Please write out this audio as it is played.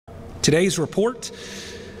Today's report,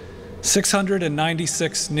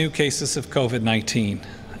 696 new cases of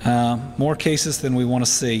COVID-19. More cases than we want to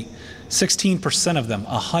see. 16% of them,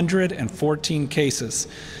 114 cases,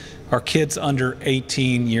 are kids under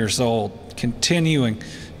 18 years old, continuing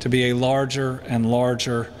to be a larger and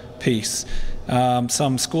larger piece.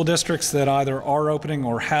 Some school districts that either are opening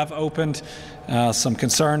or have opened, some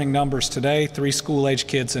concerning numbers today: 3 school-age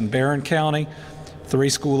kids in Barron County, 3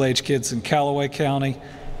 school-age kids in Callaway County,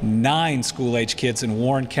 9 school-age kids in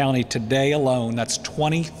Warren County today alone. That's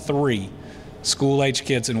 23 school-age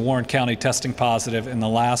kids in Warren County testing positive in the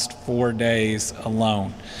last 4 days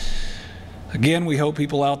alone. Again, we hope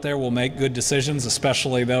people out there will make good decisions,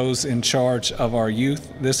 especially those in charge of our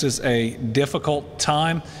youth. This is a difficult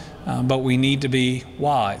time, but we need to be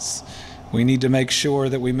wise. We need to make sure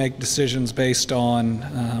that we make decisions based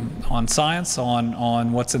on science,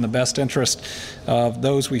 on what's in the best interest of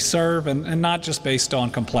those we serve, and not just based on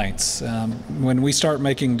complaints. When we start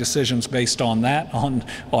making decisions based on that,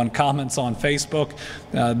 on comments on Facebook,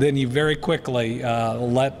 then you very quickly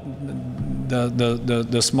let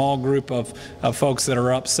the small group of folks that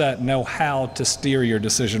are upset know how to steer your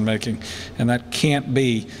decision making, and that can't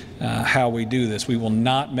be how we do this. We will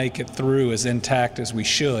not make it through as intact as we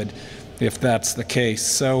should if that's the case.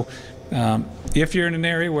 So if you're in an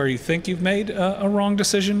area where you think you've made a wrong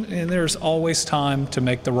decision, and there's always time to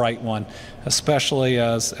make the right one, especially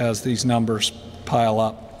as these numbers pile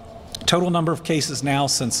up. Total number of cases now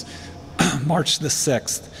since March the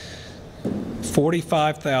 6th,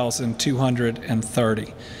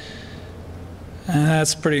 45,230.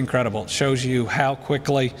 That's pretty incredible. It shows you how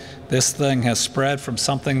quickly this thing has spread from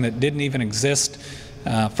something that didn't even exist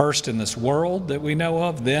first in this world that we know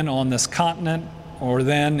of, then on this continent, or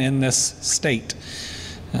then in this state.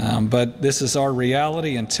 But this is our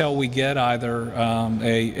reality until we get either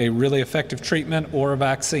a really effective treatment or a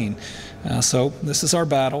vaccine. So this is our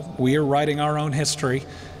battle. We are writing our own history.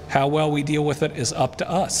 How well we deal with it is up to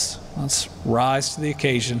us. Let's rise to the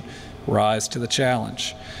occasion, rise to the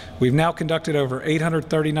challenge. We've now conducted over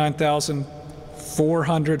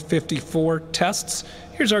 839,454 tests.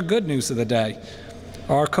 Here's our good news of the day.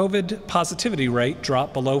 Our COVID positivity rate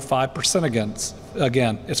dropped below 5%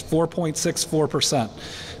 again. It's 4.64%.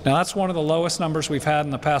 Now that's one of the lowest numbers we've had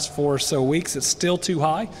in the past 4 or so weeks. It's still too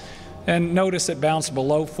high. And notice it bounced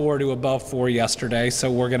below 4 to above 4 yesterday,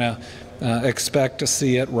 so we're going to expect to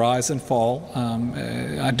see it rise and fall.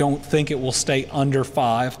 I don't think it will stay under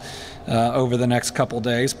 5 over the next couple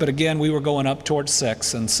days, but again, we were going up towards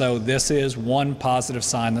 6, and so this is one positive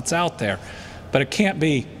sign that's out there. But it can't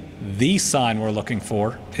be the sign we're looking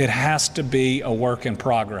for. It has to be a work in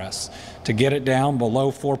progress. To get it down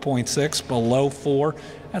below 4.6, below 4,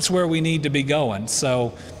 that's where we need to be going.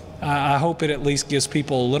 So I hope it at least gives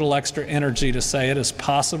people a little extra energy to say it is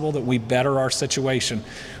possible that we better our situation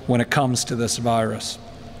when it comes to this virus.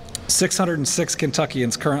 606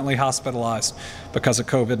 Kentuckians currently hospitalized because of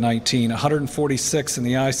COVID-19, 146 in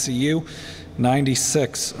the ICU,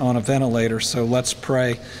 96 on a ventilator, so let's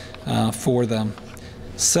pray for them.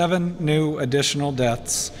 7 new additional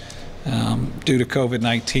deaths due to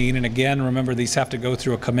COVID-19, and again, remember, these have to go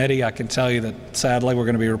through a committee. I can tell you that sadly we're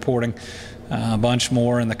going to be reporting a bunch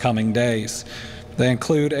more in the coming days. They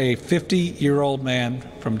include a 50-year-old man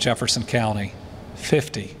from Jefferson County,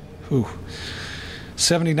 50. Ooh.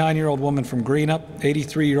 79-year-old woman from Greenup,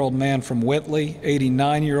 83-year-old man from Whitley,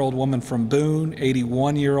 89-year-old woman from Boone,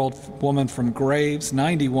 81-year-old woman from Graves,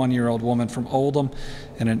 91-year-old woman from Oldham,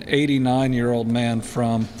 and an 89-year-old man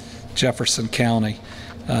from Jefferson County.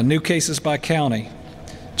 New cases by county.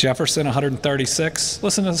 Jefferson, 136.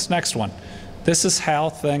 Listen to this next one. This is how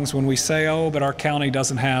things, when we say, oh, but our county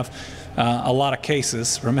doesn't have a lot of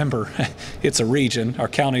cases. Remember, it's a region. Our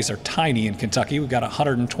counties are tiny in Kentucky. We've got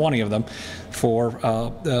 120 of them for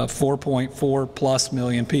 4.4 plus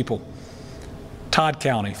million people. Todd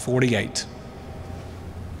County, 48.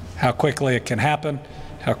 How quickly it can happen,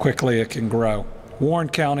 how quickly it can grow. Warren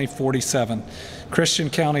County, 47.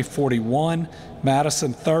 Christian County, 41.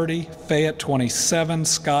 Madison, 30. Fayette, 27.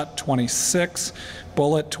 Scott, 26.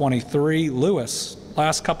 Bullitt, 23. Lewis,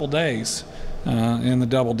 last couple days, in the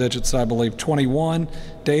double digits, I believe, 21.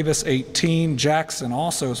 Davis, 18. Jackson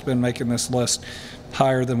also has been making this list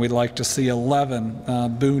higher than we'd like to see,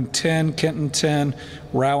 11. Boone, 10. Kenton, 10.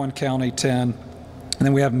 Rowan County, 10. And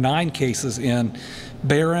then we have 9 cases in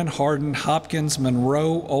Barron, Hardin, Hopkins,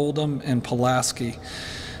 Monroe, Oldham, and Pulaski.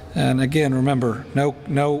 And again, remember,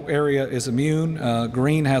 no area is immune.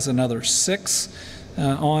 Greene has another 6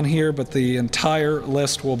 on here, but the entire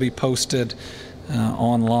list will be posted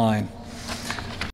online.